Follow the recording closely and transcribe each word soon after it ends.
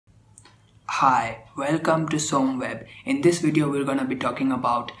Hi, welcome to SomWeb. In this video, we're going to be talking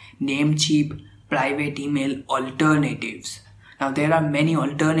about Namecheap private email alternatives. Now, there are many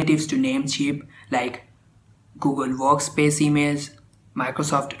alternatives to Namecheap like Google Workspace emails,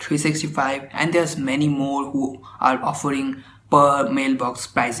 Microsoft 365, and there's many more who are offering per mailbox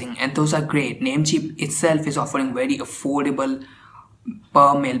pricing, and those are great. Namecheap itself is offering very affordable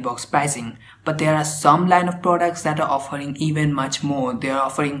per mailbox pricing, but there are some line of products that are offering even much more. They are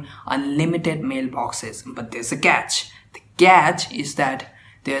offering unlimited mailboxes, but there's a catch. The catch is that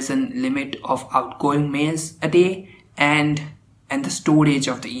there's a limit of outgoing mails a day and the storage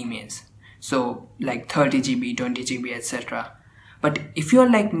of the emails, so like 30 GB, 20 GB, etc. But if you're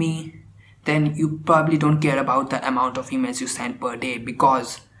like me, then you probably don't care about the amount of emails you send per day,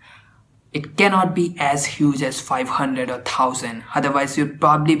 because it cannot be as huge as 500 or 1000. Otherwise, you'd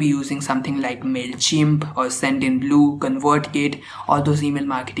probably be using something like Mailchimp or Sendinblue, ConvertKit, all those email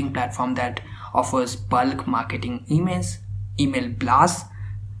marketing platform that offers bulk marketing emails, email blasts.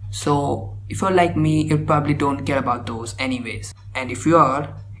 So if you're like me, you probably don't care about those anyways. And if you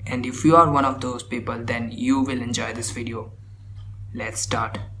are one of those people, then you will enjoy this video. Let's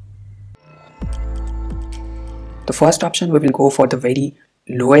start. The first option, we will go for the very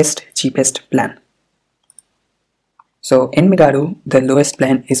lowest, cheapest plan. So in Migadu, the lowest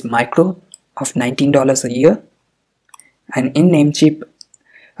plan is micro of $19 a year, and in Namecheap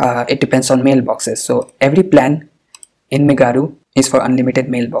it depends on mailboxes. So every plan in Migadu is for unlimited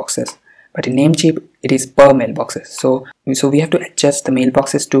mailboxes, but in Namecheap it is per mailboxes. So we have to adjust the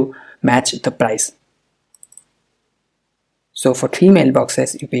mailboxes to match the price. So for 3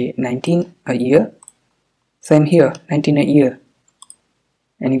 mailboxes you pay $19 a year. Same here, $19 a year,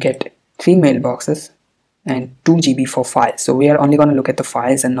 and you get 3 mailboxes and 2 GB for files. So we are only going to look at the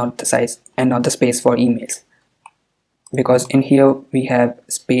files and not the size and not the space for emails, because in here we have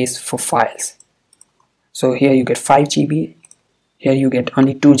space for files. So here you get 5 GB, here you get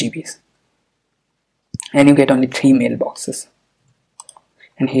only 2 GBs, and you get only 3 mailboxes,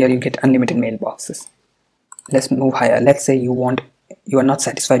 and here you get unlimited mailboxes. Let's move higher. Let's say you are not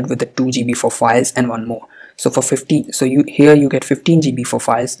satisfied with the 2 GB for files and one more. So for 50, so you get 15 GB for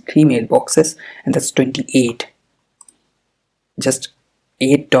files, 3 mailboxes, and that's 28. Just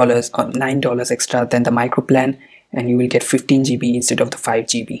 $8 or $9 extra than the micro plan, and you will get 15 GB instead of the 5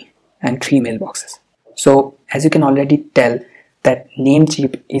 GB and 3 mailboxes. So as you can already tell, that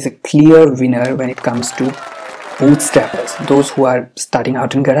Namecheap is a clear winner when it comes to bootstrappers, those who are starting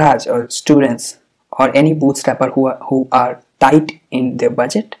out in garage, or students, or any bootstrapper who are tight in their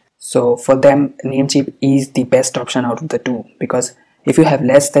budget. So for them, Namecheap is the best option out of the two, because if you have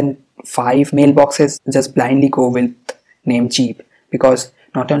less than 5 mailboxes, just blindly go with Namecheap, because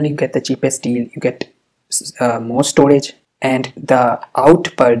not only you get the cheapest deal, you get more storage, and the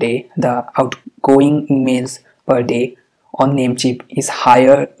the outgoing emails per day on Namecheap is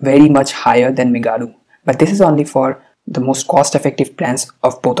higher, very much higher than Migadu. But this is only for the most cost-effective plans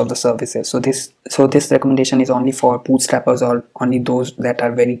of both of the services. So this recommendation is only for bootstrappers, or only those that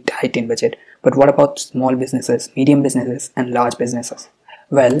are very tight in budget. But what about small businesses, medium businesses, and large businesses?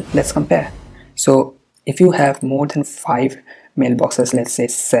 Well, let's compare. So if you have more than 5 mailboxes, let's say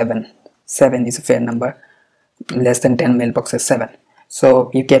 7 is a fair number, less than 10 mailboxes, 7, so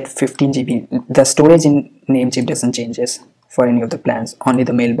you get 15 GB. The storage in Namecheap doesn't changes for any of the plans, only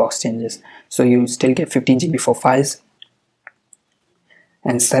the mailbox changes. So you still get 15 GB for files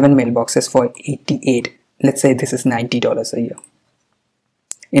and 7 mailboxes for 88. Let's say this is $90 a year.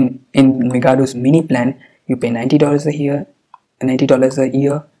 In Migadu's mini plan, you pay $90 a year,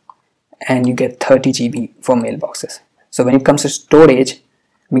 and you get 30 GB for mailboxes. So when it comes to storage,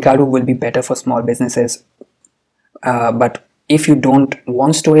 Migadu will be better for small businesses, but if you don't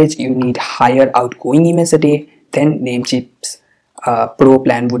want storage, you need higher outgoing emails a day, then Namecheap's Pro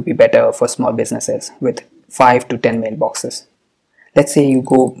plan would be better for small businesses with 5 to 10 mailboxes. Let's say you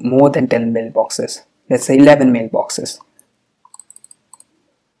go more than 10 mailboxes, let's say 11 mailboxes.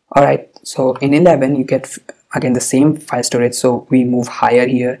 Alright, so in 11 you get again the same file storage, so we move higher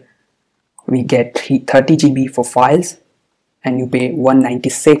here. We get 30 GB for files, and you pay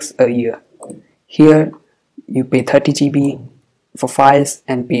 $196 a year. Here you pay 30 GB for files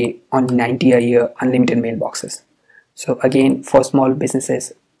and pay only $90 a year, unlimited mailboxes. So again, for small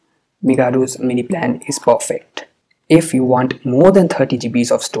businesses, Migadu's mini plan is perfect. If you want more than 30 GBs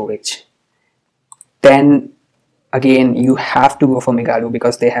of storage, then again you have to go for Migadu,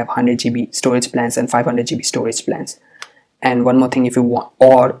 because they have 100 GB storage plans and 500 GB storage plans. And one more thing, if you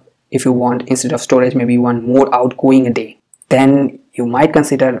want instead of storage, maybe you want more outgoing a day, then you might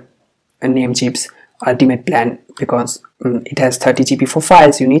consider Namecheap's ultimate plan because it has 30 GB for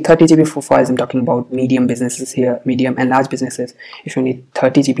files. You need 30 GB for files. I'm talking about medium businesses here, medium and large businesses. If you need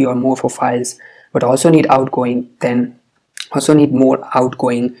 30 GB or more for files, but also need outgoing, then also need more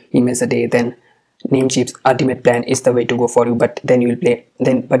outgoing emails a day, then Namecheap's ultimate plan is the way to go for you. But then you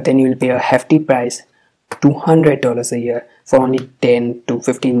will pay a hefty price, $200 a year, for only 10 to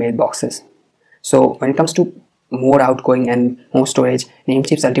 15 mailboxes. So when it comes to more outgoing and more storage,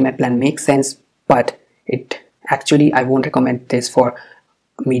 Namecheap's ultimate plan makes sense, but I won't recommend this for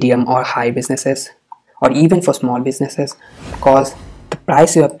medium or high businesses or even for small businesses, because the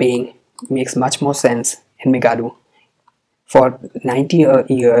price you are paying makes much more sense in Migadu. For $90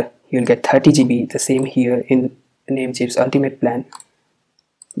 a year, you'll get 30 GB, the same here in Namecheap's ultimate plan,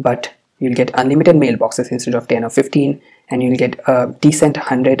 but you'll get unlimited mailboxes instead of 10 or 15, and you'll get a decent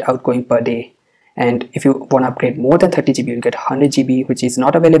 100 outgoing per day. And if you want to upgrade more than 30 GB, you'll get 100 GB, which is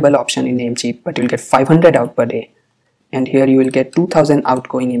not available option in Namecheap, but you'll get 500 out per day. And here you will get 2000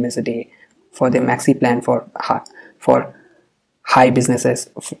 outgoing emails a day for the maxi plan for high businesses,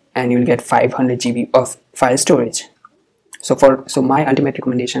 and you'll get 500 GB of file storage. So my ultimate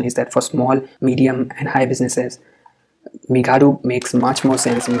recommendation is that for small, medium and high businesses, Migadu makes much more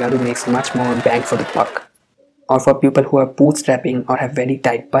sense. Migadu makes much more bang for the buck. Or for people who are bootstrapping or have very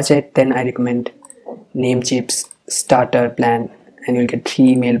tight budget, then I recommend Namecheap's starter plan, and you'll get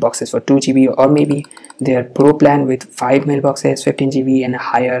 3 mailboxes for 2 GB, or maybe their pro plan with 5 mailboxes, 15 GB and a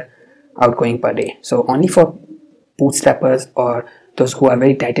higher outgoing per day. So only for bootstrappers or those who are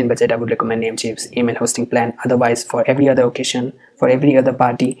very tight in budget, I would recommend Namecheap's email hosting plan. Otherwise, for every other occasion, for every other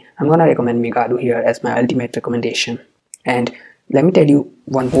party, I'm gonna recommend Migadu here as my ultimate recommendation. And let me tell you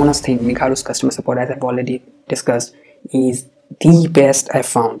one bonus thing. Migadu's customer support, as I've already discussed, is the best I've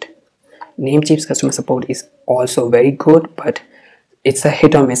found. Namecheap's customer support is also very good, but it's a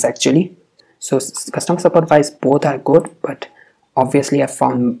hit or miss actually. So customer support wise, both are good, but obviously I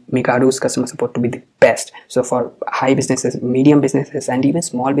found Migadu's customer support to be the best. So for high businesses, medium businesses, and even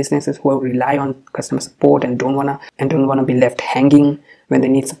small businesses who rely on customer support and don't wanna be left hanging when they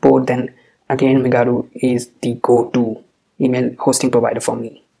need support, then again Migadu is the go-to email hosting provider for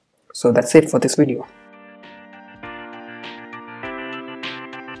me. So that's it for this video.